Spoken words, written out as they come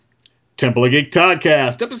Temple of Geek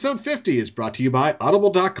Podcast, episode 50 is brought to you by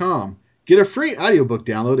Audible.com. Get a free audiobook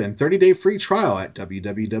download and 30-day free trial at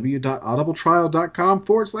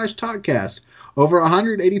www.audibletrial.com/Toddcast. Over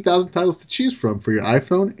 180,000 titles to choose from for your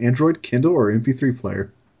iPhone, Android, Kindle, or MP3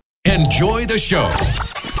 player. Enjoy the show.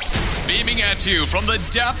 Beaming at you from the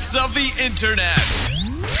depths of the internet.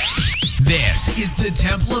 This is the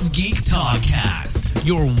Temple of Geek Podcast,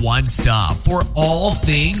 your one stop for all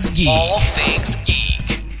things geek. All things geek.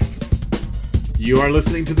 You are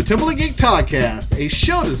listening to the Temple of Geek Podcast, a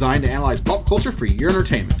show designed to analyze pop culture for your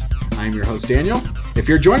entertainment. I am your host, Daniel. If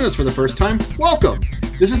you're joining us for the first time, welcome.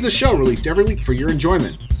 This is a show released every week for your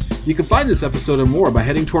enjoyment. You can find this episode and more by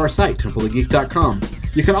heading to our site, templeofgeek.com.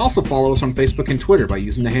 You can also follow us on Facebook and Twitter by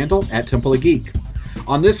using the handle @TempleofGeek.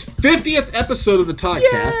 On this 50th episode of the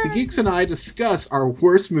Toddcast, the Geeks and I discuss our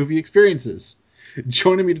worst movie experiences.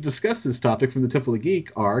 Joining me to discuss this topic from the Temple of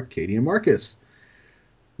Geek are Katie and Marcus.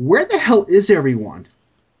 Where the hell is everyone?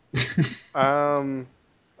 I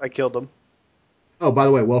killed him. Oh, by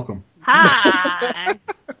the way, welcome. Hi!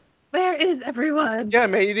 Where is everyone? Yeah,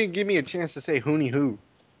 man, you didn't give me a chance to say Hoonie Hoo.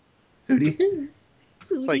 Hootie hoo.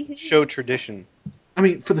 It's like show tradition. I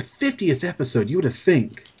mean, for the 50th episode, you would have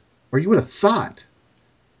thought.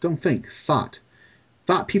 Don't think, thought.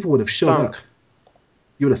 Thought people would have showed up.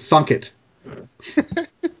 You would have thunk it.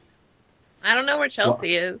 I don't know where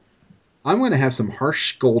Chelsea is. I'm going to have some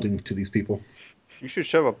harsh scolding to these people. You should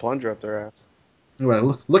shove a plunger up their ass. Anyway,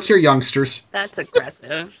 look here, youngsters. That's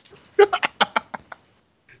aggressive.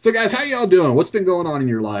 So, guys, how y'all doing? What's been going on in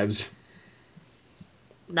your lives?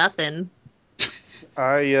 Nothing.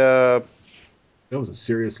 That was a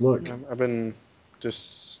serious look. I've been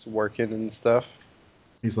just working and stuff.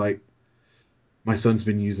 He's like, my son's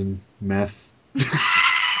been using meth.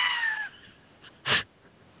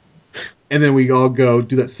 And then we all go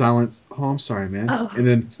do that silent, oh, I'm sorry, man. Oh, and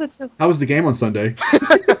then, how was the game on Sunday?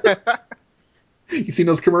 You seen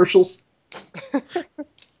those commercials?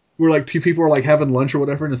 Where like two people are like having lunch or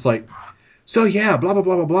whatever, and it's like, so yeah, blah, blah,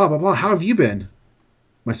 blah, blah, blah, blah, blah. How have you been?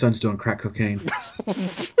 My son's doing crack cocaine.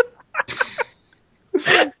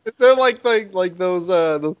 Is that like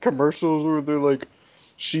those commercials where they're like,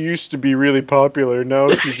 she used to be really popular, now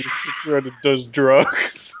she just sits around and does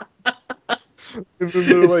drugs? And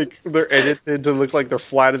then they're edited to look like they're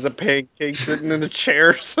flat as a pancake sitting in a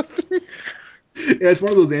chair or something. Yeah, it's one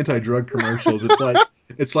of those anti-drug commercials.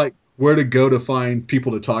 It's like where to go to find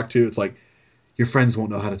people to talk to. It's like, your friends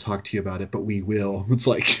won't know how to talk to you about it, but we will. It's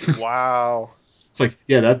like, wow. It's like,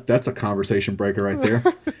 yeah, that's a conversation breaker right there.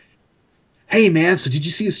 Hey, man, so did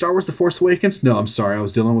you see Star Wars The Force Awakens? No, I'm sorry. I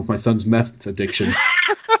was dealing with my son's meth addiction.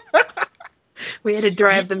 We had to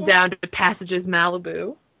drive them down to Passages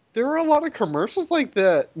Malibu. There were a lot of commercials like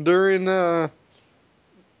that during, I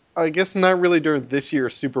guess not really during this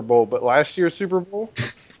year's Super Bowl, but last year's Super Bowl.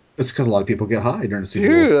 It's because a lot of people get high during the Super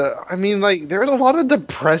Bowl. Dude, I mean, like, there's a lot of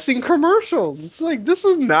depressing commercials. It's like, this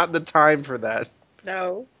is not the time for that.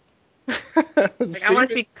 No. Like, I want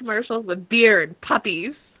to see commercials with beer and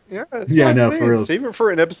puppies. Yeah, for real. Save it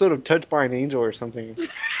for an episode of Touched by an Angel or something.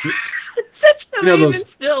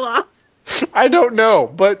 Still on. I don't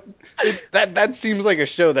know, but that seems like a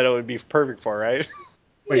show that it would be perfect for, right?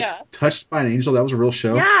 Wait, Yeah. Touched by an Angel? That was a real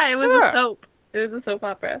show? Yeah, it was a soap. It was a soap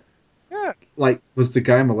opera. Yeah. Like, was the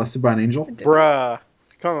guy molested by an angel? Bruh.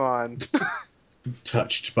 Come on.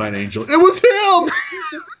 Touched by an angel. It was him!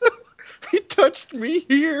 He touched me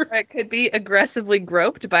here. Or it could be aggressively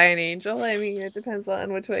groped by an angel. I mean, it depends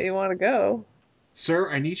on which way you want to go.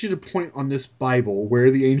 Sir, I need you to point on this Bible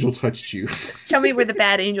where the angel touched you. Tell me where the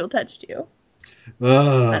bad angel touched you.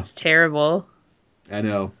 That's terrible. I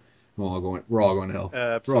know. We're all going to hell.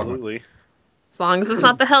 Absolutely. As long as it's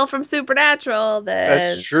not the hell from Supernatural, then...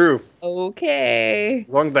 That's true. Okay.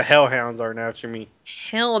 As long as the hellhounds aren't after me.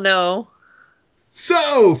 Hell no.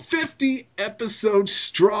 So, 50 episodes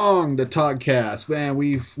strong, the Toddcast. Man,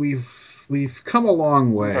 we've come a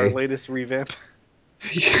long way. Since our latest revamp.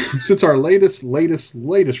 Since our latest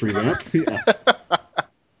revamp.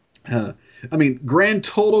 Yeah. I mean, grand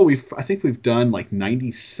total, I think we've done like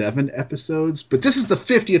 97 episodes, but this is the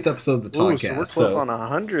 50th episode of the Toddcast. So we're close on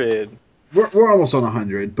 100. We're almost on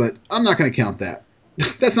 100, but I'm not going to count that.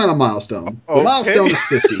 That's not a milestone. Okay. The milestone is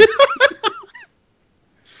 50.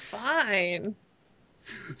 Fine.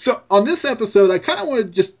 So on this episode, I kind of want to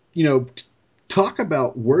just, talk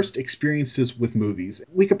about worst experiences with movies.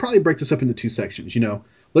 We could probably break this up into two sections.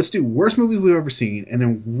 Let's do worst movies we've ever seen, and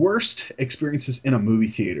then worst experiences in a movie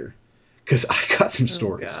theater. Because I got some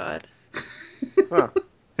stories. Oh, God.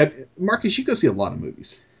 Huh. Marcus, you go see a lot of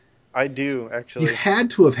movies. I do, You actually. had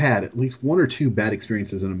to have had at least one or two bad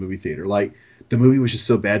experiences in a movie theater. Like the movie was just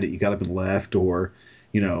so bad that you got up and left, or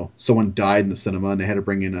someone died in the cinema and they had to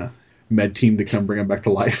bring in a med team to come bring them back to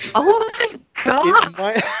life. Oh my god! It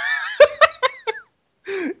might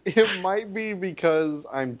it might be because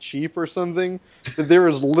I'm cheap or something, but there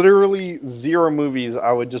was literally zero movies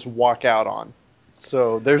I would just walk out on.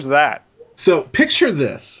 So there's that. So picture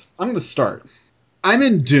this. I'm going to start. I'm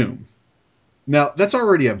in Doom. Now that's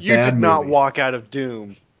already a You bad did not movie. walk out of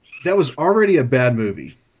Doom. That was already a bad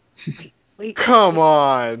movie. Wait, Come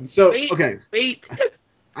on. So wait, okay, wait.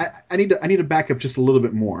 I need to back up just a little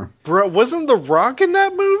bit more. Bro, wasn't The Rock in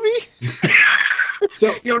that movie?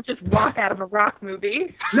 So You don't just walk out of a rock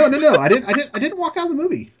movie. no. I didn't walk out of the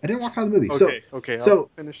movie. I didn't walk out of the movie. Okay, So I'll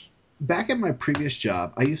finish. back at my previous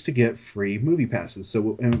job, I used to get free movie passes.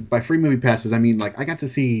 So, and by free movie passes, I mean like I got to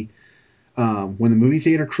see when the movie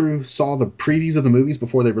theater crew saw the previews of the movies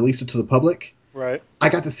before they released it to the public. Right. I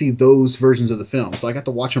got to see those versions of the film. So I got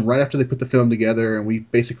to watch them right after they put the film together, and we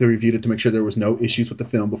basically reviewed it to make sure there was no issues with the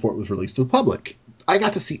film before it was released to the public. I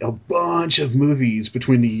got to see a bunch of movies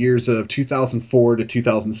between the years of 2004 to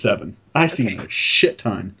 2007. I seen Okay. a shit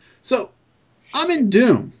ton. So I'm in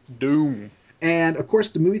Doom. Doom. And of course,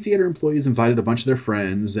 the movie theater employees invited a bunch of their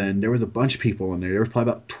friends, and there was a bunch of people in there. There was probably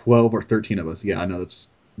about 12 or 13 of us. Yeah, I know that's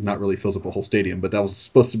not really fills up a whole stadium, but that was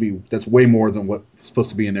supposed to be, that's way more than what was supposed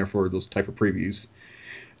to be in there for those type of previews.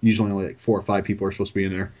 Usually only like 4 or 5 people are supposed to be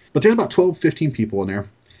in there. But there's about 12, 15 people in there.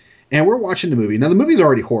 And we're watching the movie. Now, the movie's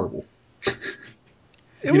already horrible.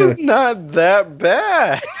 It was not that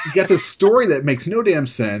bad. You got this story that makes no damn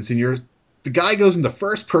sense, and the guy goes into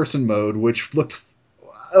first person mode, which looked,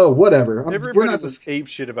 oh, whatever. We're Everybody not was just ape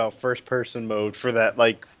shit about first person mode for that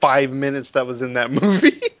like 5 minutes that was in that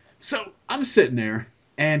movie. So I'm sitting there,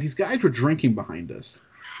 and these guys were drinking behind us.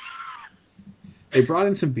 They brought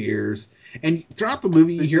in some beers, and throughout the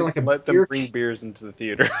movie, They you hear just like a let them beer. bring beers into the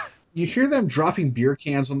theater. You hear them dropping beer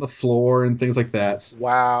cans on the floor and things like that.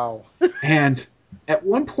 Wow. And at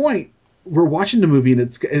one point, we're watching the movie, and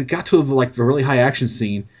it got to the really high action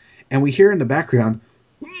scene, and we hear in the background.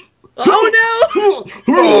 Oh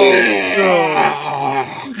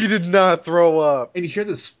Oh no! You did not throw up. And you hear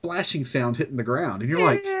this splashing sound hitting the ground, and you're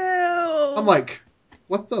like, no! I'm like,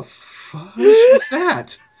 what the fudge was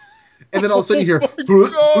that? And then all of a sudden you hear,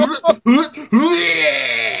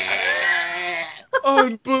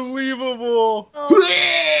 Unbelievable.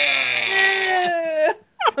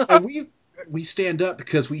 and we stand up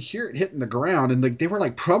because we hear it hitting the ground, and like they were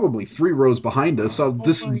like probably 3 rows behind us. So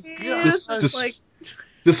this my Yeah, this this is this like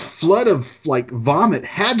this flood of like vomit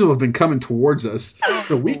had to have been coming towards us.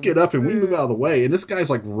 So we get up and we move out of the way, and this guy's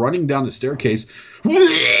like running down the staircase.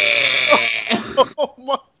 Oh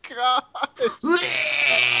my god.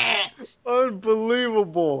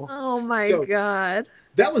 Unbelievable. oh my So god.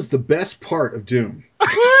 that was the best part of Doom.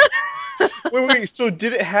 Wait, so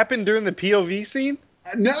did it happen during the POV scene?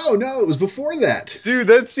 No, it was before that. Dude,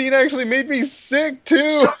 that scene actually made me sick too.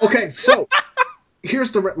 So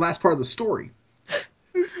here's the last part of the story.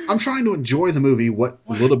 I'm trying to enjoy the movie, what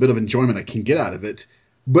little bit of enjoyment I can get out of it,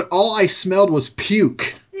 but all I smelled was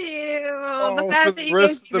puke. Ew, the Oh, fact for that the you guys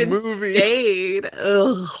rest of the even movie. stayed.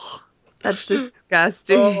 Ugh. That's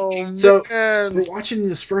disgusting. Oh So man. we're watching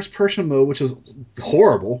this first person mode, which is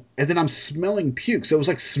horrible, and then I'm smelling puke. So it was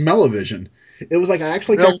like smell-o-vision. It was like I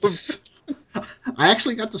actually got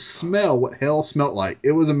to smell what hell smelled like.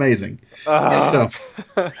 It was amazing. Ah.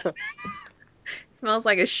 So Smells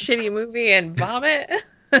like a shitty movie and vomit.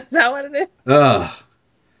 Is that what it is? Ew.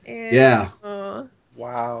 yeah. Oh,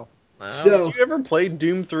 Wow. So Did you ever play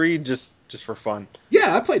Doom 3 just for fun?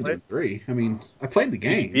 yeah, I played What? Doom 3. I mean, I played the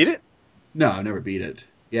Did you games. beat it? No, I never beat it.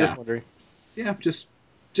 Yeah. Just wondering. Yeah, just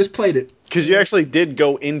played it. Because you actually did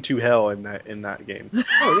go into hell in that game.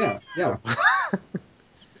 Oh yeah.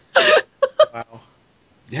 Wow.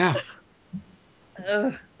 Yeah.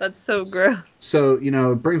 ugh, that's so gross. So,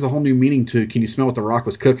 it brings a whole new meaning to can you smell what the Rock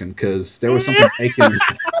was cooking? Because there was something baking.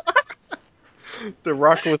 The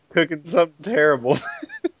Rock was cooking something terrible.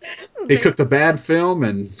 He cooked a bad film,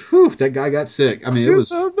 and whew, that guy got sick. I mean, it was.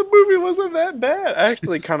 The movie wasn't that bad. I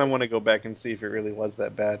actually kind of want to go back and see if it really was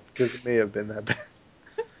that bad. Because it may have been that bad.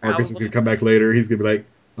 Marcus is going to come back later. He's going to be like,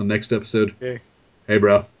 on the next episode, Okay. hey,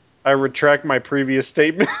 bro. I retract my previous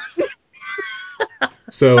statement.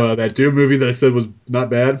 So that Doom movie that I said was not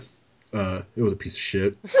bad, it was a piece of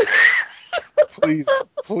shit.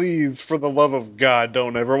 Please, for the love of God,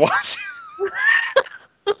 don't ever watch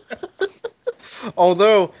it.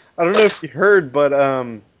 Although, I don't know if you heard, but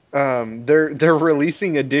they're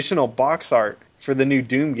releasing additional box art for the new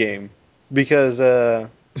Doom game because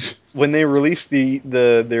when they released the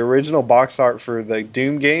original box art for the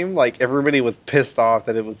Doom game, like everybody was pissed off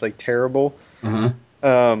that it was like terrible. Uh-huh.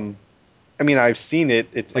 I mean, I've seen it.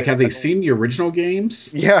 It's Like, have they seen the original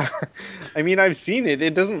games? Yeah, I mean, I've seen it.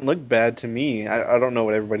 It doesn't look bad to me. I don't know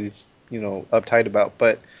what everybody's uptight about,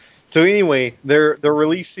 but so anyway, they're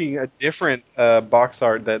releasing a different box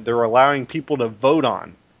art that they're allowing people to vote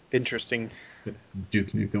on. Interesting.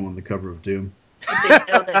 Duke Nukem on the cover of Doom. I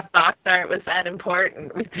didn't know that box art was that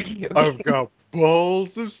important with video games. I've got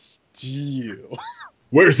balls of steel.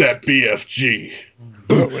 Where's that BFG?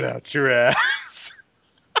 Blow it out your ass.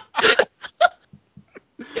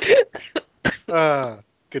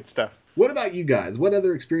 Good stuff. What about you guys? What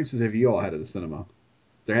other experiences have you all had at the cinema?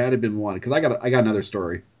 There had to have been one, because I got another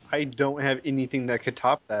story. I don't have anything that could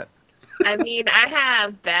top that. I mean, I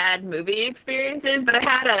have bad movie experiences, but I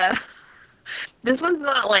had this one's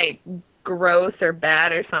not like gross or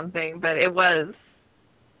bad or something, but it was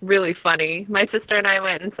really funny. My sister and I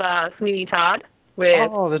went and saw Sweeney Todd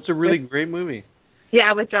Oh, that's a really great movie.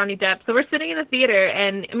 with Johnny Depp. So we're sitting in the theater,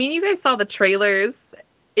 and I mean, you guys saw the trailers.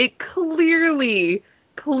 It clearly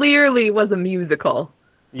was a musical.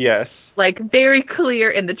 Yes. Like, very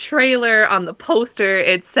clear in the trailer, on the poster,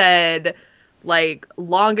 it said, like,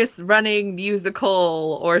 longest running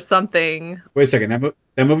musical or something. Wait a second,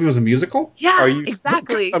 that movie was a musical? Yeah, Are you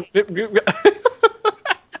exactly.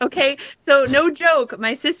 Okay, so no joke.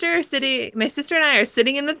 My sister and I are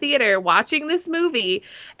sitting in the theater watching this movie,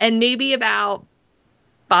 and maybe about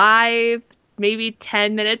 5, maybe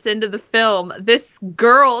 10 minutes into the film, this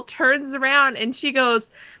girl turns around and she goes,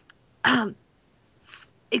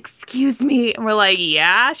 excuse me. And we're like,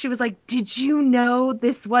 yeah. She was like, did you know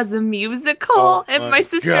this was a musical? Oh and my my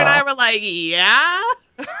sister and I were like, yeah.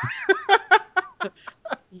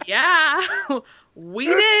 Yeah, we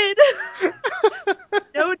did.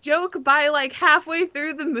 No joke, by like halfway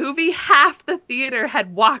through the movie, half the theater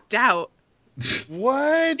had walked out.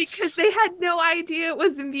 What? Because they had no idea it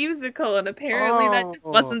was a musical, and apparently that just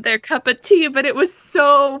Oh. wasn't their cup of tea, but it was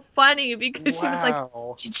so funny because she was like,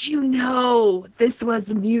 Wow. did you know this was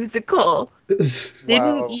a musical? Didn't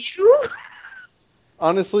Wow. you?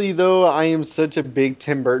 Honestly, though, I am such a big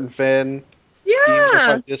Tim Burton fan. Even if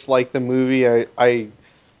I Yeah. dislike the movie, I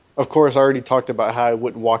of course, I already talked about how I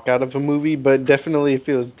wouldn't walk out of a movie, but definitely if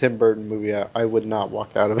it was a Tim Burton movie, I would not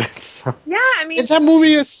walk out of it. So. Yeah, I mean, And that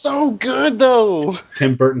movie is so good, though.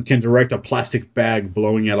 Tim Burton can direct a plastic bag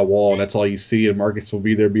blowing at a wall, and that's all you see, and Marcus will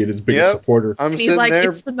be there being his biggest supporter. I'm and he's sitting like,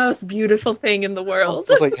 there. it's the most beautiful thing in the I world. was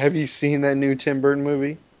just like, have you seen that new Tim Burton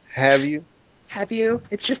movie? Have you? Have you?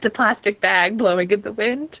 It's just a plastic bag blowing in the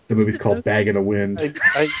wind. The movie's called Bag in the Wind.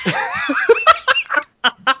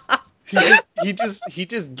 He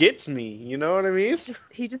just gets me. You know what I mean?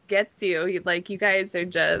 He just gets you. You guys are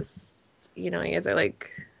just, you guys are like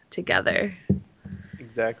together.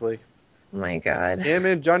 Exactly. Oh my God. Him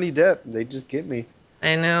and Johnny Depp, they just get me.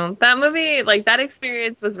 I know. That movie, like, that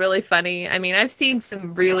experience was really funny. I mean, I've seen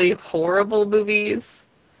some really horrible movies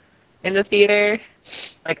in the theater.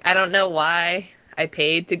 Like, I don't know why I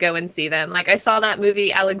paid to go and see them. Like, I saw that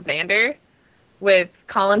movie, Alexander, with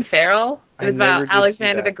Colin Farrell. It was about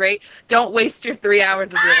Alexander the Great. Don't waste your 3 hours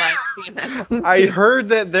of your life seeing that movie. I heard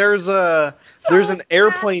that there's an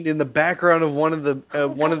airplane in the background of one of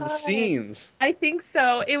the scenes. I think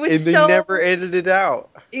so. It was And they never edited it out.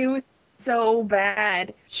 It was so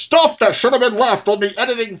bad. Stuff that should have been left on the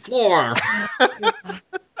editing floor.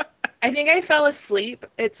 I think I fell asleep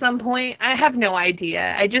at some point. I have no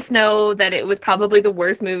idea. I just know that it was probably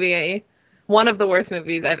one of the worst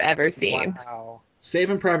movies I've ever seen. Wow.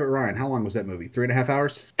 Saving Private Ryan. How long was that movie? 3.5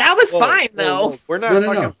 hours? That was fine, though. Whoa. We're not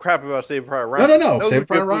talking crap about Saving Private Ryan. No. Saving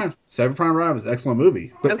Private Ryan. Saving Private Ryan was an excellent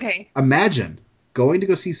movie. But okay. Imagine going to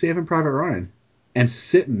go see Saving Private Ryan and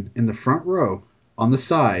sitting in the front row on the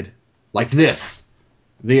side like this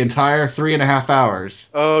the entire 3.5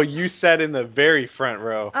 hours. Oh, you sat in the very front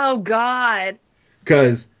row. Oh, God.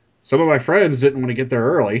 Because some of my friends didn't want to get there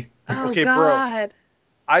early. Oh, Okay, God. bro.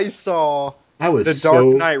 I saw The Dark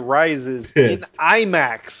Knight Rises pissed. in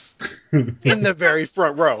IMAX in the very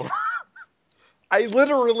front row. I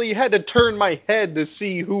literally had to turn my head to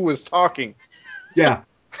see who was talking. Yeah.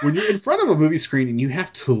 When you're in front of a movie screen and you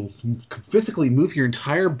have to physically move your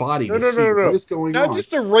entire body to see what is going on. Not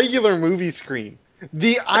just a regular movie screen.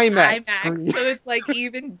 The IMAX screen. So it's like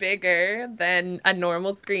even bigger than a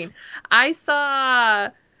normal screen. I saw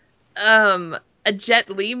a Jet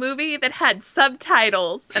Li movie that had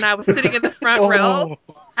subtitles, and I was sitting in the front row.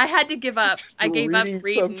 I had to give up. I gave up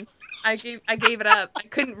reading. I gave it up. I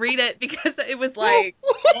couldn't read it because it was like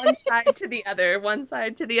one side to the other, one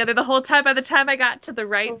side to the other the whole time. By the time I got to the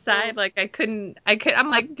right side, like I'm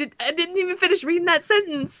like, I didn't even finish reading that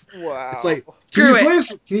sentence. It's Wow. like, Screw it.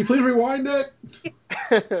 can you please rewind it?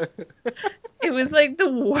 It was like the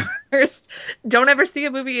worst. Don't ever see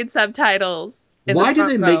a movie in subtitles in the Why do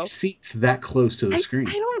front they make row. seats that close to the screen?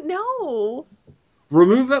 I don't know.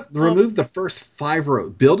 Remove the first 5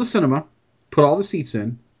 rows. Build a cinema, put all the seats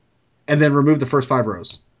in, and then remove the first 5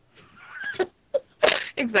 rows.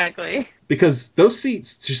 Exactly. Because those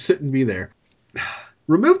seats just shouldn't be there.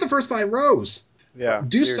 Remove the first 5 rows. Yeah.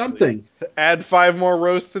 Do seriously. something. Add 5 more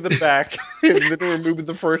rows to the back, and then remove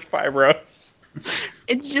the first 5 rows.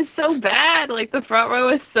 It's just so bad. Like the front row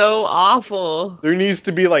is so awful. There needs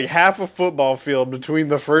to be like half a football field between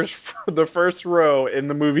the first row and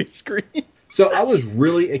the movie screen. So I was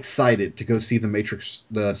really excited to go see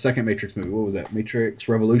the second Matrix movie. What was that? Matrix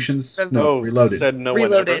Revolutions? No, Reloaded. Said no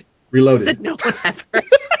one ever. Reloaded. Reloaded. Said no one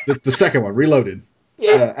ever. The second one, Reloaded.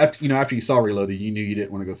 Yeah. After you saw Reloaded, you knew you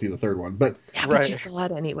didn't want to go see the third one. But Yeah, but you saw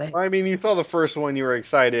it anyway. I mean, you saw the first one, you were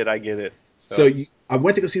excited. I get it. I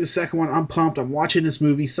went to go see the second one. I'm pumped. I'm watching this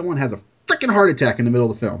movie. Someone has a freaking heart attack in the middle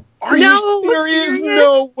of the film. Are No, you serious? serious?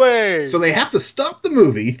 No way. So they have to stop the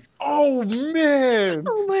movie. Oh man.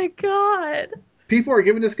 Oh my god. People are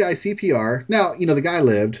giving this guy CPR. Now, the guy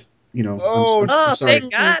lived. Oh, I'm sorry.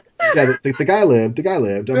 Thank God. Yeah, the guy lived. The guy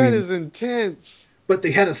lived. That is intense. But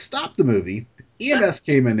they had to stop the movie. EMS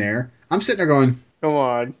came in there. I'm sitting there going, Come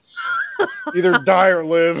on. Either die or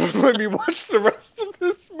live. Let me watch the rest of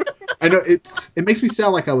this movie. I know it makes me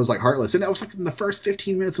sound like I was like heartless, and that was like in the first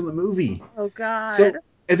 15 minutes of the movie. Oh god. So,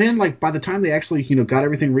 and then like by the time they actually got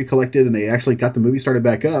everything recollected and they actually got the movie started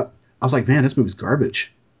back up, I was like, man, this movie's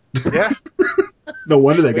garbage. Yeah. No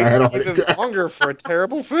wonder that guy had a heart Even attack. longer for a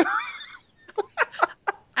terrible film.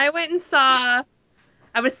 I went and saw.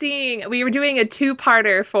 We were doing a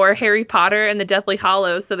two-parter for Harry Potter and the Deathly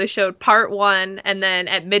Hallows, so they showed part 1, and then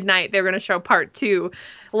at midnight they were going to show part 2.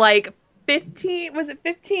 Like 15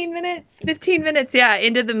 minutes? 15 minutes, yeah,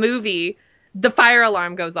 into the movie, the fire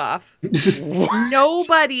alarm goes off.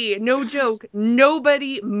 Nobody, no joke,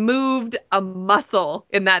 nobody moved a muscle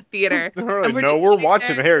in that theater. And We're just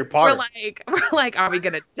watching there, Harry Potter. We're like, are we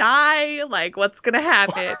gonna die? Like, what's gonna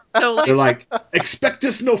happen? So They're like, like, expect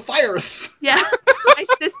us, no virus. yeah. My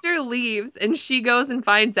sister leaves and she goes and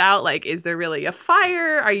finds out, like, is there really a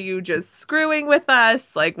fire? Are you just screwing with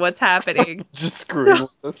us? Like, what's happening? Just screwing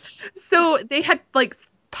with us. So they had like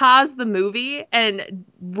paused the movie and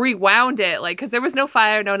rewound it, like, because there was no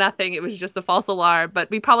fire, no nothing. It was just a false alarm, but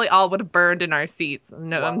we probably all would have burned in our seats.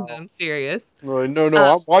 No, Wow. I'm serious. No,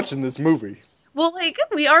 I'm watching this movie. Well, like,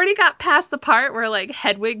 we already got past the part where like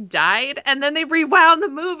Hedwig died, and then they rewound the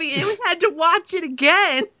movie, and we had to watch it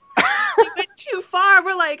again. We went too far.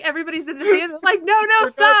 We're like, everybody's in the theater, like, no, We're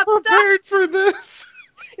stop, not prepared for this.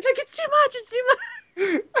 Like, it's too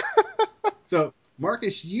much. So,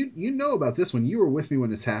 Marcus, you know about this one. You were with me when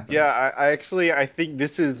this happened. Yeah, I think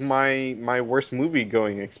this is my worst movie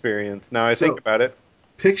going experience. Now I think about it.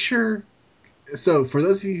 Picture. So, for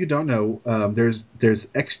those of you who don't know, there's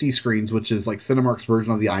XD screens, which is like Cinemark's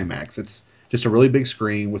version of the IMAX. It's just a really big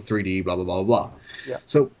screen with 3D, blah blah blah blah. Yeah.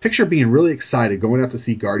 So, picture being really excited going out to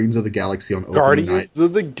see Guardians of the Galaxy on opening night. Guardians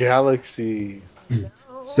of the Galaxy.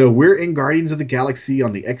 So we're in Guardians of the Galaxy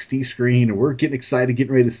on the XD screen, and we're getting excited,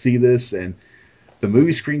 getting ready to see this, and the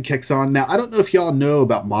movie screen kicks on. Now, I don't know if y'all know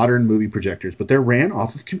about modern movie projectors, but they're ran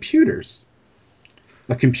off of computers.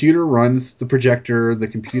 A computer runs the projector, the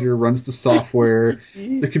computer runs the software,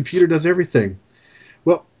 the computer does everything.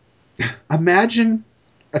 Well, imagine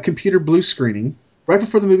a computer blue screening right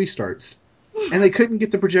before the movie starts, and they couldn't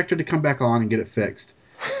get the projector to come back on and get it fixed.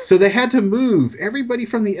 So they had to move everybody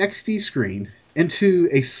from the XD screen into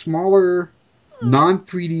a smaller,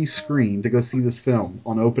 non-3D screen to go see this film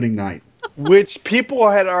on opening night. Which people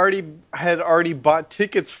had already bought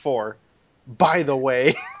tickets for, by the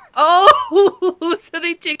way. Oh, so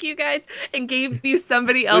they took you guys and gave you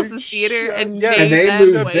somebody else's theater and yeah, And made they them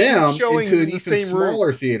moved wait. them showings into an in the even same room.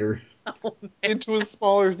 smaller theater. Oh, man. Into a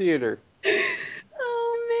smaller theater.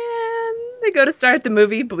 Oh man, they go to start the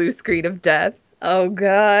movie, blue screen of death. Oh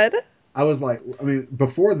god. I was like,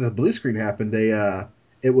 before the blue screen happened,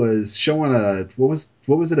 it was showing what was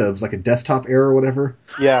it? It was like a desktop error or whatever.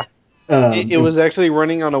 Yeah. It was actually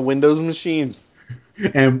running on a Windows machine.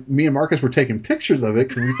 And me and Marcus were taking pictures of it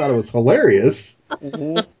because we thought it was hilarious.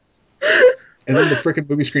 Mm-hmm. And then the freaking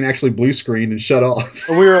movie screen actually blue screened and shut off.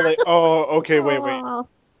 And we were like, oh, okay, wait. Oh.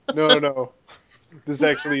 No. This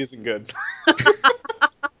actually isn't good.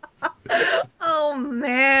 Oh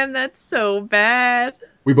man, that's so bad.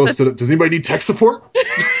 We both stood up. Does anybody need tech support?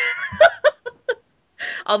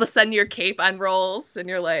 All of a sudden your cape unrolls and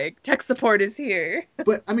you're like, tech support is here.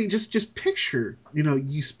 But I mean, just picture,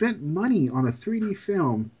 you spent money on a 3D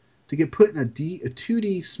film to get put in a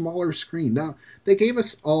 2D smaller screen. Now, they gave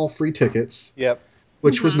us all free tickets, Yep.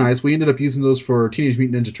 which was nice. We ended up using those for Teenage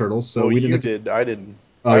Mutant Ninja Turtles, so Well, we didn't you have to... did. I didn't.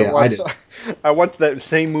 Oh, yeah, I did. I watched that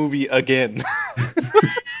same movie again.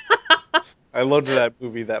 I loved that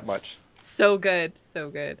movie that much. So good. So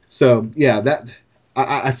good. So, yeah, that...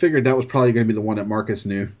 I figured that was probably going to be the one that Marcus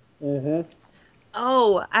knew. Mm-hmm.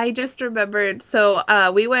 Oh, I just remembered. So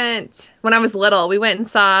we went, when I was little, we went and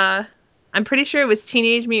saw, I'm pretty sure it was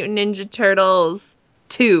Teenage Mutant Ninja Turtles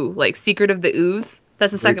 2, like Secret of the Ooze.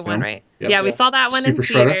 That's the Great second one, film. right? Yep. Yeah, we Yeah. saw that one Super in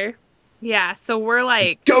Shredder. theater. Yeah, so we're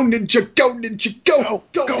like, Go, Ninja! Go, Ninja! Go!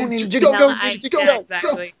 Go, Ninja! Go, Hella, Ninja! Go! yeah,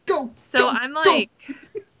 exactly. Go! So Go! I'm Go! like,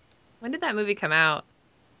 when did that movie come out?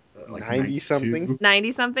 Like 90 something.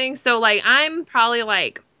 90 something. So like I'm probably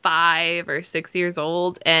like 5 or 6 years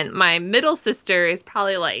old, and my middle sister is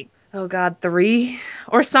probably like, oh god, 3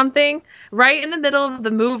 or something. Right in the middle of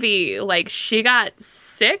the movie, like she got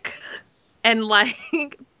sick and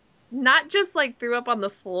like not just like threw up on the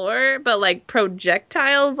floor, but like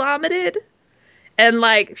projectile vomited. And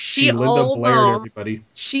like She Linda Blaired everybody.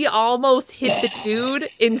 she almost hit the dude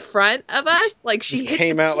in front of us. Like she Just hit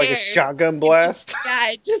came the out like a chair. shotgun It blast. just,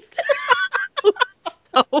 yeah, it just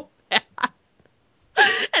so bad.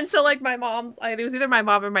 And so like my mom's like, it was either my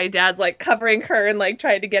mom or my dad's like covering her and like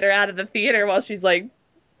trying to get her out of the theater while she's like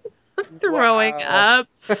throwing Wow.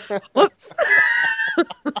 up. Whoops.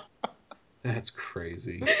 That's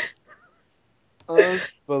crazy.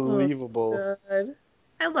 Unbelievable. God.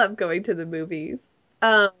 I love going to the movies.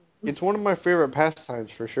 Um It's one of my favorite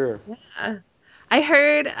pastimes for sure. I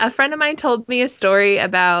heard a friend of mine told me a story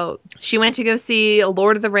about she went to go see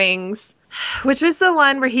Lord of the Rings, which was the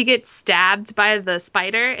one where he gets stabbed by the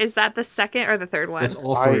spider. Is that the second or the third one? That's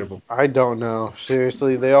all three of them. I don't know.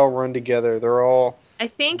 Seriously, they all run together. They're all I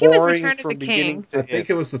think it was boring Return of the from beginning King. to I think end.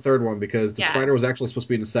 it was the third one because the Yeah. spider was actually supposed to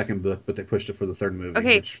be in the second book, but they pushed it for the third movie.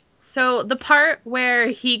 Okay, Which... so the part where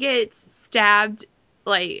he gets stabbed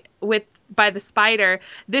like by the spider,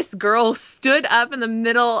 this girl stood up in the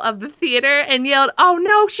middle of the theater and yelled, "Oh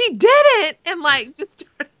no, she didn't!" and like just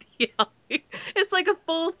started yelling. It's like a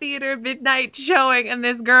full theater midnight showing, and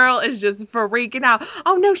this girl is just freaking out.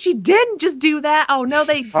 "Oh no, she didn't just do that! Oh no,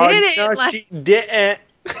 they Oh, didn't!" no, Like, she didn't.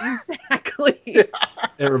 exactly.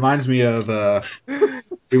 It reminds me of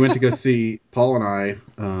we went to go see Paul and I.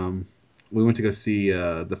 We went to go see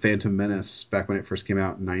the Phantom Menace back when it first came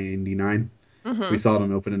out in '99. We saw it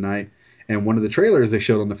on opening night, and one of the trailers they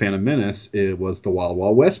showed on the Phantom Menace it was the Wild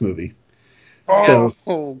Wild West movie. Oh,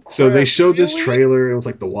 So they crap, showed this really? trailer. It was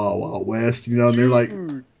like the Wild Wild West, and they're like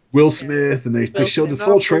Dude, Will Smith, and they Will showed Smith. this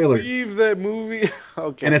whole cannot trailer. believe that movie.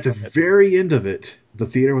 Okay. And at the very end of it, the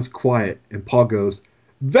theater was quiet, and Paul goes,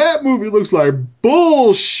 "That movie looks like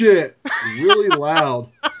bullshit," really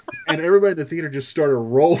loud, and everybody in the theater just started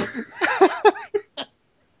rolling.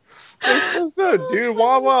 What's up, dude?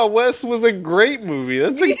 Wild Wild West was a great movie.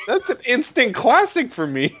 That's an instant classic for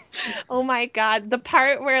me. Oh my god, the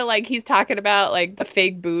part where like he's talking about like the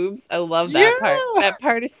fake boobs. I love that part. Yeah. That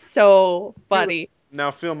part is so funny. Now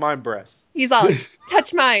feel my breasts. He's all like,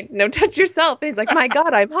 touch mine. No, touch yourself. And he's like, my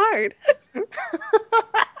God, I'm hard.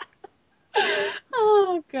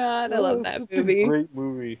 Oh God, I love That's that such a movie. great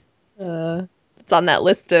movie. It's on that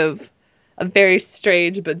list of very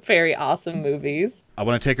strange but very awesome movies. I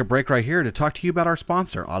want to take a break right here to talk to you about our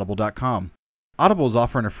sponsor, Audible.com. Audible is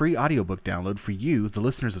offering a free audiobook download for you, the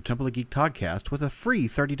listeners of Temple of Geek Podcast, with a free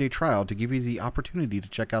 30-day trial to give you the opportunity to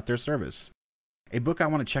check out their service. A book I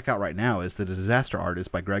want to check out right now is The Disaster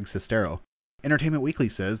Artist by Greg Sestero. Entertainment Weekly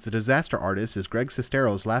says The Disaster Artist is Greg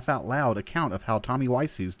Sestero's laugh-out-loud account of how Tommy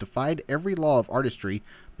Wiseau defied every law of artistry,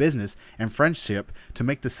 business, and friendship to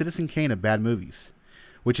make the Citizen Kane of bad movies,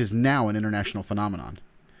 which is now an international phenomenon.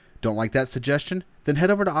 Don't like that suggestion? Then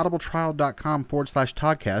head over to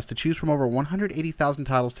audibletrial.com/Toddcast to choose from over 180,000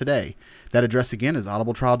 titles today. That address again is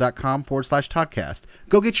audibletrial.com/Toddcast.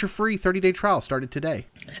 Go get your free 30-day trial started today.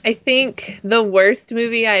 I think the worst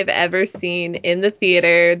movie I've ever seen in the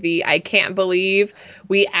theater, I can't believe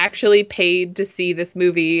we actually paid to see this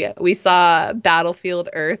movie. We saw Battlefield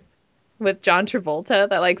Earth with John Travolta,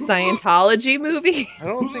 that like Scientology movie. I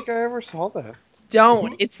don't think I ever saw that.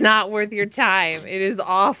 Don't. It's not worth your time. It is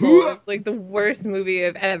awful. It's like the worst movie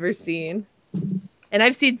I've ever seen. And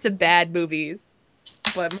I've seen some bad movies,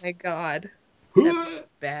 but my God, that movie's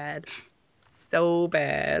bad. So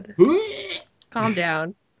bad. Calm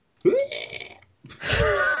down.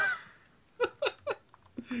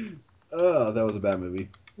 Oh, that was a bad movie.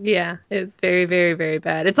 Yeah, it's very, very, very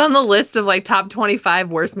bad. It's on the list of like top 25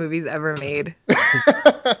 worst movies ever made.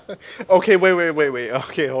 Okay, wait.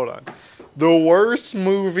 Okay, hold on. The worst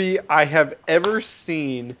movie I have ever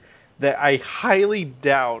seen that I highly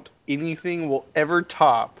doubt anything will ever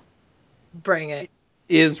top Bring it.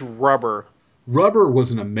 is Rubber. Rubber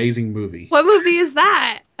was an amazing movie. What movie is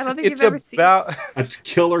that? I don't think It's you've ever seen it. about A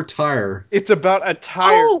killer tire. it's about a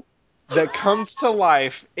tire Oh, that comes to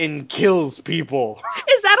life and kills people.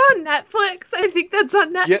 is that on Netflix? I think that's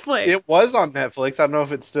on Yeah, Netflix. it was on Netflix. I don't know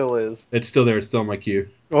if it still is. It's still there. It's still in my queue.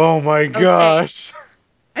 Oh my gosh.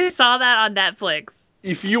 I saw that on Netflix.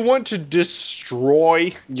 If you want to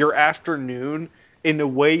destroy your afternoon in a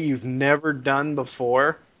way you've never done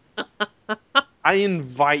before, I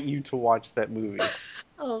invite you to watch that movie.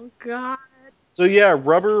 Oh God. So yeah,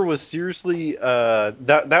 Rubber was seriously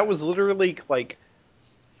that was literally like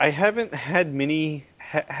I haven't had many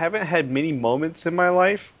moments in my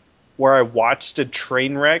life where I watched a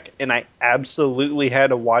train wreck and I absolutely had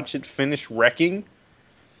to watch it finish wrecking.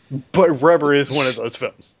 But Rubber is one of those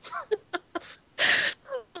films.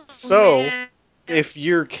 So, Man. if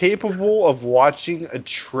you're capable of watching a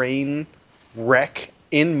train wreck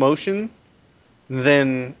in motion,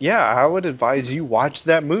 then yeah, I would advise you watch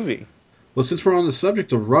that movie. Well, since we're on the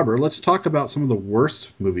subject of Rubber, let's talk about some of the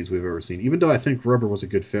worst movies we've ever seen, even though I think Rubber was a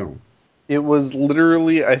good film. It was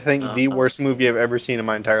literally, I think, the worst movie I've ever seen in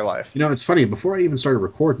my entire life. You know, it's funny. Before I even started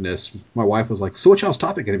recording this, my wife was like, "So, what y'all's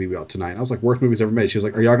topic going to be about tonight?" And I was like, "Worst movies ever made." She was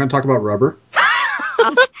like, "Are y'all going to talk about Rubber?"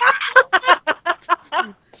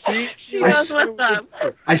 See, She knows what's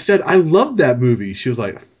up. I said, "I love that movie." She was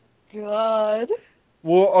like, God.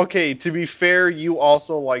 Well, okay, to be fair, you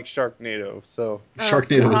also like Sharknado, so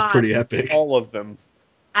 "Sharknado was God. pretty epic." all of them.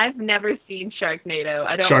 I've never seen Sharknado.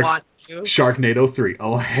 I don't Shark- want to. Sharknado 3.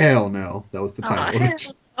 Oh, hell no. That was the title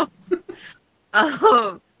of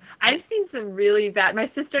it. I've seen some really bad. My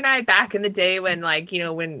sister and I, back in the day when, like,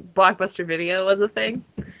 when Blockbuster Video was a thing,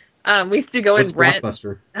 we used to go What's and rent.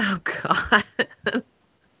 Blockbuster? Oh God.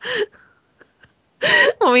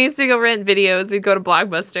 When we used to go rent videos, we'd go to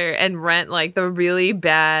Blockbuster and rent like the really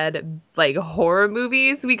bad like horror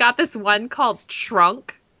movies. We got this one called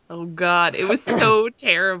Trunk. Oh God, it was so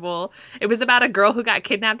terrible. It was about a girl who got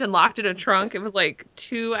kidnapped and locked in a trunk. It was like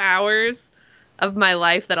 2 hours of my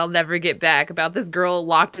life that I'll never get back about this girl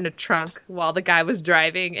locked in a trunk while the guy was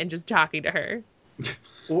driving and just talking to her.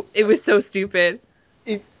 It was so stupid.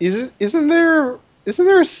 Isn't there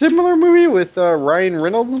a similar movie with Ryan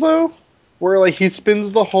Reynolds though, where like he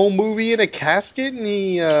spends the whole movie in a casket and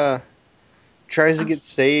he tries to get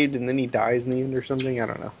saved and then he dies in the end or something? I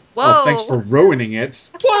don't know. Oh, thanks for Whoa. ruining it.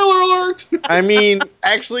 Spoiler alert! I mean,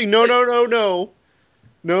 actually, no.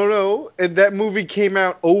 And that movie came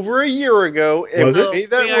out over a year ago, and Was we it? made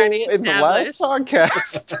that We already rule in the last established.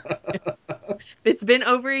 podcast. It's been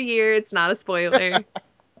over a year. It's not a spoiler.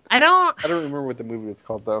 I don't I don't remember what the movie was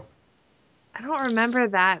called though. I don't remember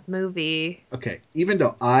that movie. Okay, even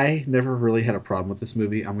though I never really had a problem with this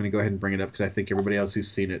movie, I'm going to go ahead and bring it up because I think everybody else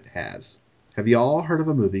who's seen it has. Have you all heard of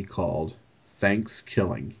a movie called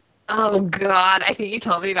Thanksgiving? Oh God, I think you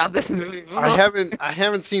told me about this movie before. I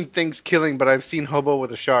haven't seen Thanksgiving, but I've seen Hobo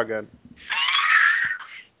with a Shotgun.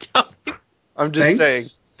 I'm just saying.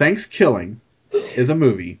 Thanksgiving is a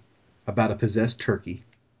movie about a possessed turkey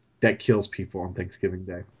that kills people on Thanksgiving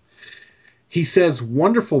Day. He says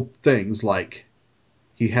wonderful things like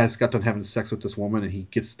he has got done having sex with this woman and he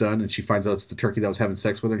gets done and she finds out it's the turkey that was having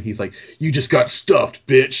sex with her and he's like, "You just got stuffed,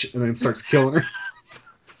 bitch," and then starts killing her.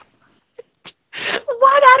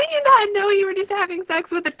 What? How do you not know you were just having sex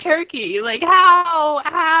with a turkey? Like how?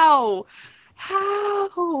 How?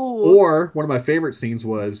 Or one of my favorite scenes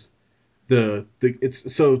was the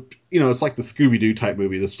it's so it's like the Scooby Doo type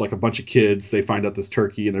movie. This like a bunch of kids, they find out this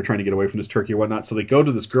turkey and they're trying to get away from this turkey and whatnot. So they go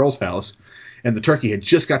to this girl's house, and the turkey had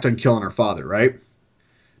just got done killing her father. Right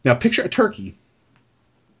now, picture a turkey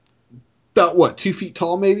about what 2 feet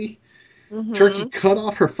tall, maybe. Mm-hmm. Turkey cut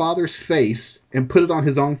off her father's face and put it on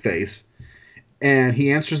his own face. And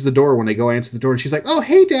he answers the door when they go answer the door, and she's like, "Oh,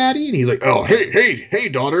 hey, daddy," and he's like, "Oh, hey,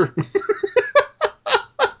 daughter."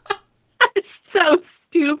 So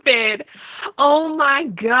stupid. Oh my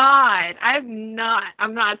God. I'm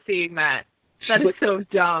not seeing that. That She's is like, so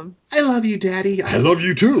dumb. "I love you, daddy. I love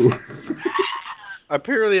you too."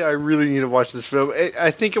 Apparently, I really need to watch this film. I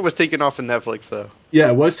think it was taken off of Netflix though. Yeah,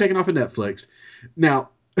 it was taken off of Netflix. Now,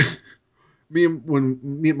 when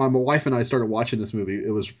my wife and I started watching this movie,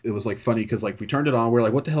 it was like funny because like we turned it on, we're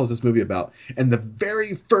like, "What the hell is this movie about?" And the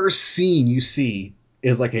very first scene you see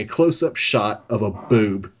is like a close up shot of a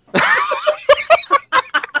boob.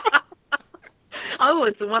 Oh,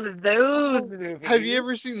 it's one of those movies. Have you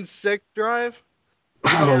ever seen Sex Drive?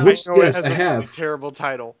 Oh, No. which I know it yes, has I a really have. terrible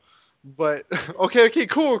title, but okay,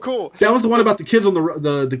 cool. That was the one about the kids on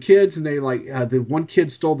the kids, and they like the one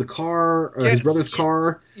kid stole the car, his Yes, brother's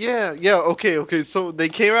car. yeah. Okay. So they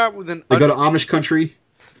came out with They go to Amish country.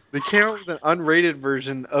 an unrated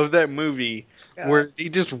version of that movie where they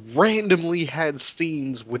just randomly had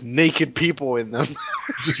scenes with naked people in them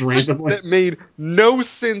Just randomly. that made no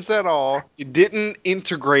sense at all. It didn't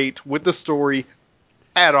integrate with the story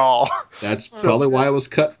at all. That's probably why it was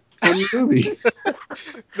cut from the movie.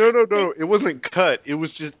 No. It wasn't cut. It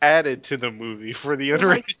was just added to the movie for the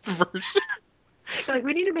unrated version. Like,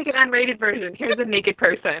 we need to make an unrated version. Here's a naked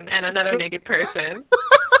person and another naked person.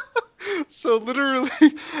 So literally,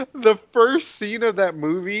 the first scene of that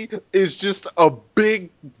movie is just a big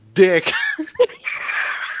dick,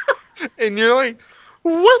 and you're like,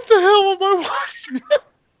 "What the hell am I watching?"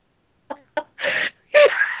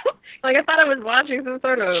 Like, I thought I was watching some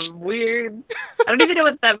sort of weird. I don't even know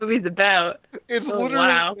what that movie's about. It's Oh, literally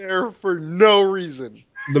wow. there for no reason.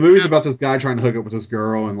 The movie's about this guy trying to hook up with this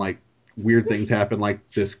girl, and like weird things happen. Like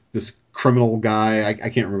this criminal guy. I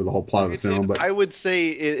can't remember the whole plot of the film, but I would say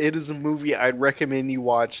it is a movie I'd recommend you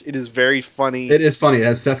watch. It is very funny. it is funny. It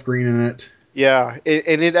has Seth Green in it Yeah,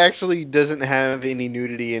 and it actually doesn't have any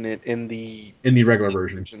nudity in it in the regular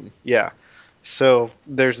version. Yeah, so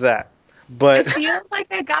there's that. I But feel like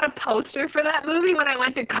I got a poster for that movie when I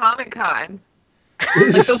went to Comic Con.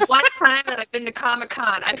 Like, the one time that I've been to Comic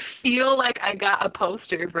Con, I feel like I got a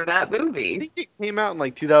poster for that I movie. think it came out in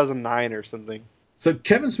like 2009 or something. So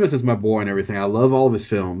Kevin Smith is my boy and everything. I love all of his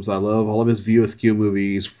films. I love all of his View Askew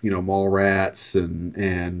movies. You know, Mallrats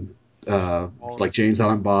and like Jane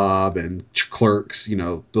Silent Bob and Clerks. You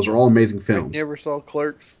know, those are all amazing I films. never saw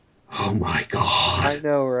Clerks. Oh my I god,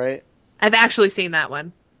 know, right? I've actually seen that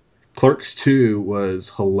one. Clerks 2 was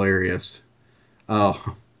hilarious.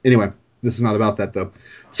 Oh, anyway, this is not about that though.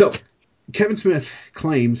 So Kevin Smith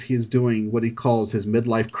claims he is doing what he calls his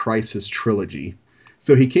midlife crisis trilogy.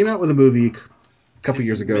 So he came out with a movie a couple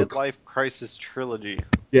years ago. Midlife Crisis trilogy.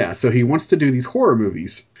 Yeah, so he wants to do these horror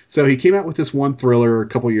movies. So he came out with this one thriller a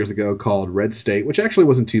couple years ago called Red State, which actually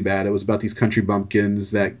wasn't too bad. It was about these country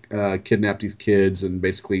bumpkins that kidnapped these kids and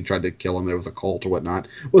basically tried to kill them. There was a cult or whatnot.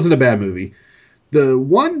 It wasn't a bad movie. The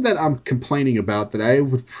one that I'm complaining about that I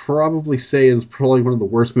would probably say is probably one of the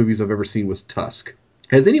worst movies I've ever seen was Tusk.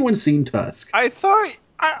 Has anyone seen Tusk? I thought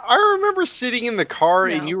I remember sitting in the car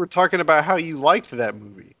and No. you were talking about how you liked that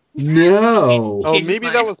movie. No. Oh, Changed maybe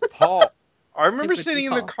mine. that was Paul. I remember It would be sitting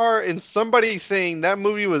in the Paul. car and somebody saying that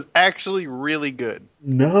movie was actually really good.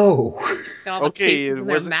 No. All the Okay, pieces it in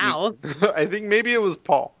their wasn't me. mouths. I think maybe it was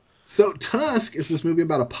Paul. So Tusk is this movie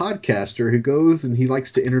about a podcaster who goes and he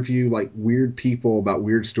likes to interview like weird people about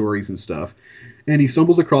weird stories and stuff. And he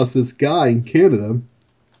stumbles across this guy in Canada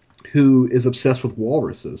who is obsessed with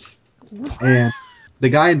walruses. And the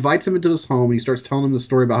guy invites him into his home and he starts telling him the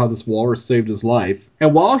story about how this walrus saved his life.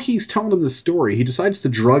 And while he's telling him this story, he decides to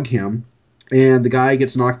drug him and the guy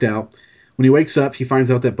gets knocked out. When he wakes up, he finds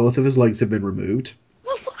out that both of his legs have been removed.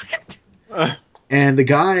 What? And the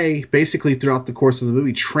guy, basically, throughout the course of the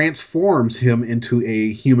movie, transforms him into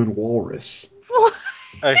a human walrus. What?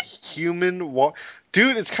 A human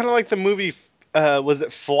dude, it's kind of like the movie was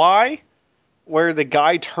it Fly, where the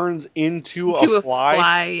guy turns into To a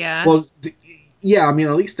fly. yeah. Well, yeah, I mean,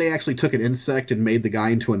 at least they actually took an insect and made the guy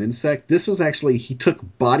into an insect. This was actually, he took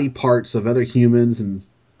body parts of other humans and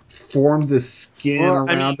formed the skin Well,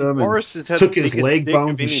 I around mean, him and walruses have took the his biggest leg dick of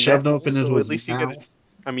bones and any shoved them mammal, up into so at his least you get. mouth.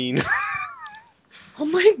 I mean, Oh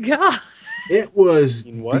my god. It was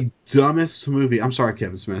You mean what? the dumbest movie. I'm sorry,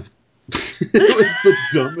 Kevin Smith. It was the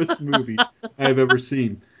dumbest movie I've ever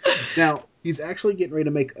seen. Now, he's actually getting ready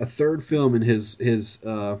to make a third film in his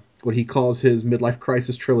what he calls his midlife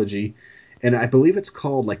crisis trilogy, and I believe it's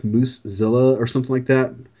called like Moosezilla or something like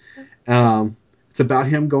that. It's about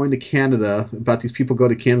him going to Canada, about these people go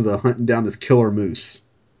to Canada hunting down this killer moose.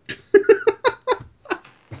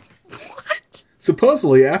 What?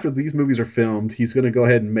 Supposedly, after these movies are filmed, he's going to go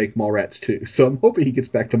ahead and make Mallrats 2. So I'm hoping he gets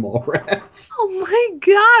back to Mallrats. Oh my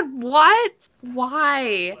god, what?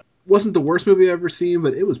 Why? Wasn't the worst movie I've ever seen,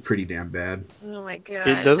 but it was pretty damn bad. Oh my god.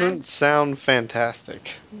 it doesn't sound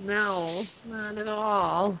fantastic. No, not at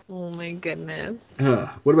all. Oh my goodness.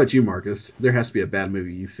 What about you, Marcus? There has to be a bad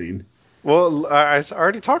movie you've seen. Well, I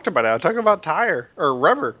already talked about it. I talked about Tire or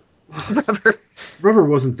Rubber. Rubber. Rubber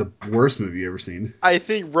wasn't the worst movie you ever seen. I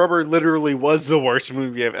think Rubber literally was the worst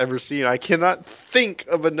movie I've ever seen. I cannot think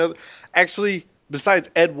of another. Actually, besides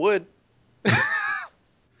Ed Wood.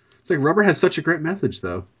 It's like Rubber has such a great message,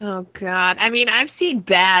 though. Oh God. I mean, I've seen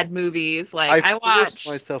bad movies. Like I forced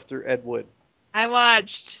myself through Ed Wood. I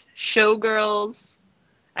watched Showgirls.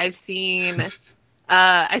 I've seen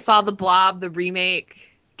I saw The Blob, the remake,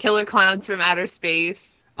 Killer Clowns from Outer Space.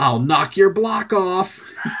 I'll knock your block off.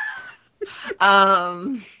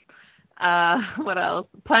 Um what else?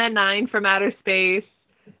 Plan 9 from Outer Space.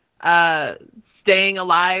 Uh Staying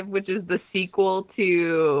Alive, which is the sequel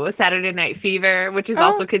to Saturday Night Fever, which is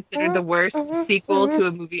also considered the worst sequel to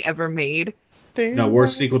a movie ever made. No,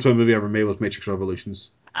 worst sequel to a movie ever made was Matrix Revolutions.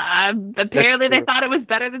 Apparently they thought it was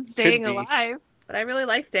better than Staying be. Alive, but I really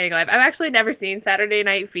like Staying Alive. I've actually never seen Saturday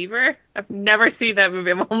Night Fever. I've never seen that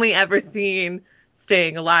movie. I've only ever seen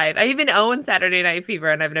Staying Alive. I even own Saturday Night Fever,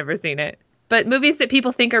 and I've never seen it. But movies that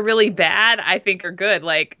people think are really bad, I think are good.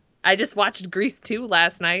 Like, I just watched Grease 2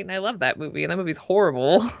 last night, and I love that movie, and that movie's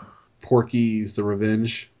horrible. Porky's The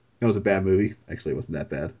Revenge. That was a bad movie. Actually, it wasn't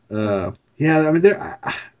that bad. Yeah, I mean,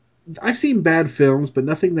 I've seen bad films, but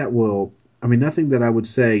nothing that I would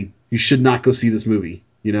say you should not go see this movie,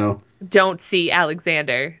 you know? Don't see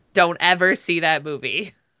Alexander. Don't ever see that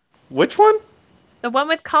movie. Which one? The one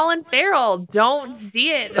with Colin Farrell. Don't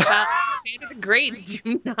see it. About Alexander the Great.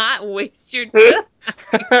 Do not waste your time.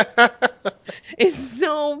 It's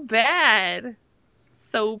so bad.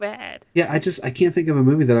 So bad. Yeah, I can't think of a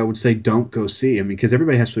movie that I would say don't go see. I mean, because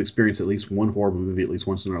everybody has to experience at least one horrible movie at least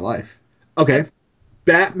once in their life. Okay.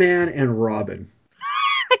 Batman and Robin.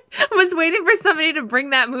 I was waiting for somebody to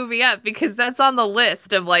bring that movie up because that's on the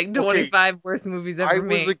list of like 25 worst movies ever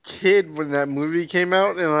made. I was a kid when that movie came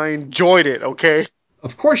out, and I enjoyed it, okay?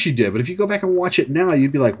 Of course you did, but if you go back and watch it now,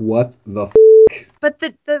 you'd be like, what the f***? But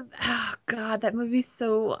oh God, that movie's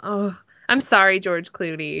so, I'm sorry, George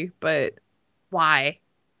Clooney, but why?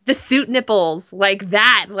 The suit nipples, like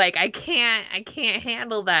that, like I can't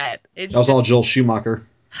handle that. It's That was all Joel Schumacher.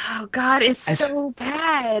 oh God, it's so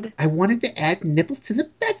bad. I wanted to add nipples to the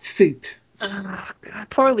bat suit. Oh God,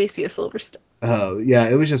 poor Alicia Silverstone. Oh, yeah,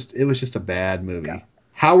 it was just a bad movie. God.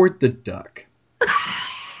 Howard the Duck.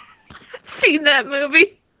 Seen that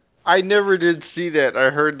movie? I never did see that.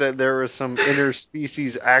 I heard that there was some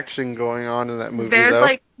interspecies action going on in that movie. There's though.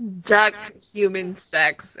 like duck human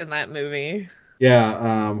sex in that movie.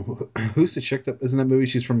 Yeah, who's the chick that is in that movie?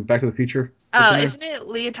 She's from Back to the Future. Oh, isn't it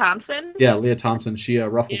Leah Thompson? Yeah, Leah Thompson. She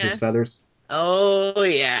ruffles his feathers. Oh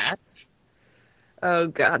yeah. Oh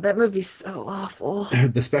God, that movie's so awful.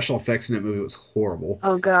 The special effects in that movie was horrible.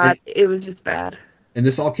 Oh God, it was just bad. And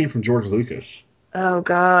this all came from George Lucas. Oh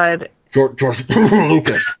God. George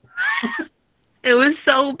Lucas. It was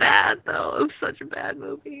so bad though. It was such a bad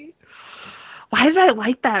movie. Why did I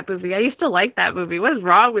like that movie? I used to like that movie. What is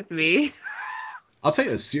wrong with me? I'll tell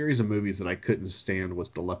you a series of movies that I couldn't stand was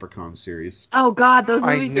the Leprechaun series. Oh God, those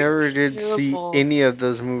movies. I never did see any of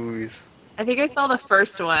those movies. I think I saw the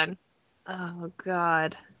first one. Oh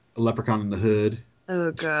God. A Leprechaun in the Hood.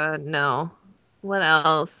 Oh God, no. What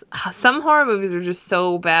else? Some horror movies are just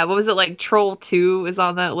so bad. What was it like? Troll 2 is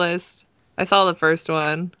on that list. I saw the first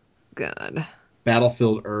one. God.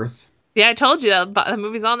 Battlefield Earth. Yeah, I told you that the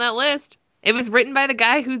movie's on that list. It was written by the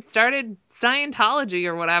guy who started Scientology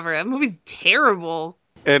or whatever. That movie's terrible.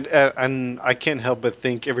 And I can't help but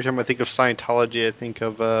think, every time I think of Scientology, I think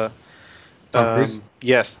of Tom Cruise?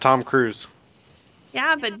 Yes, Tom Cruise.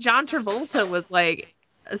 Yeah, but John Travolta was like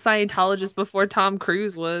a Scientologist before Tom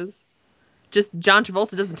Cruise was. Just John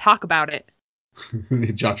Travolta doesn't talk about it.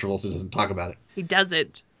 John Travolta doesn't talk about it. He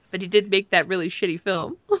doesn't. But he did make that really shitty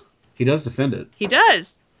film. He does defend it. He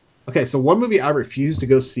does. Okay, so one movie I refuse to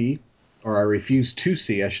go see, or I refuse to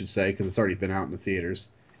see, I should say, because it's already been out in the theaters,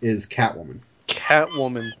 is Catwoman.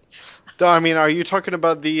 Catwoman. I mean, are you talking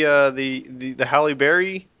about the Halle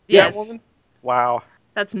Berry Yes. Catwoman? Wow.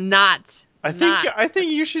 That's not. I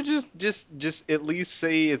think you should just at least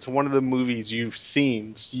say it's one of the movies you've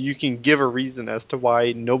seen, so you can give a reason as to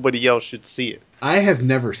why nobody else should see it. I have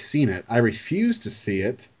never seen it. I refuse to see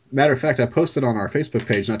it. Matter of fact, I posted on our Facebook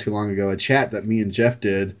page not too long ago a chat that me and Jeff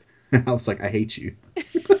did. I was like, I hate you.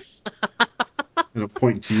 And I'm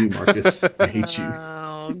pointing to you, Marcus. I hate you.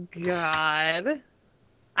 Oh, God.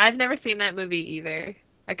 I've never seen that movie either.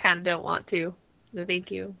 I kind of don't want to. No,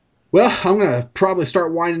 thank you. Well, I'm going to probably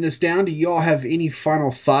start winding this down. Do y'all have any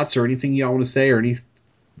final thoughts or anything y'all want to say or any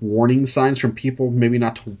warning signs from people maybe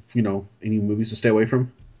not to, any movies to stay away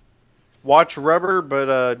from? Watch Rubber,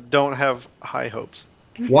 but don't have high hopes.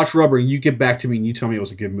 Watch Rubber and you get back to me and you tell me it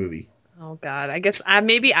was a good movie. Oh, God. I guess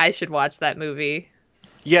maybe I should watch that movie.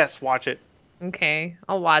 Yes, watch it. Okay,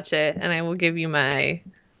 I'll watch it, and I will give you my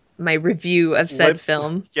review of said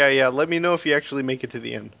film. Yeah. Let me know if you actually make it to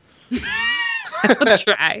the end.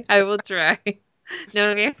 I will try.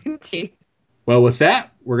 No guarantee. Well, with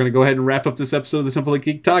that, we're going to go ahead and wrap up this episode of the Temple of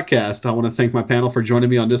Geek Podcast. I want to thank my panel for joining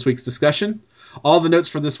me on this week's discussion. All the notes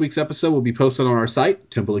for this week's episode will be posted on our site,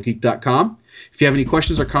 templeofgeek.com. If you have any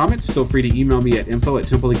questions or comments, feel free to email me at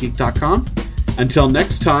info@templeofgeek.com. Until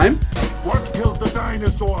next time. What killed the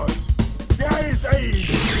dinosaurs? The Ice Age!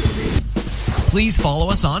 Please follow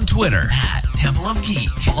us on Twitter at Temple of Geek.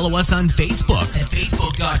 Follow us on Facebook at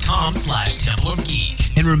facebook.com/Temple of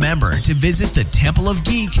Geek. And remember to visit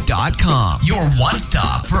thetempleofgeek.com, your one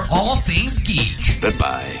stop for all things geek.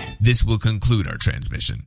 Goodbye. This will conclude our transmission.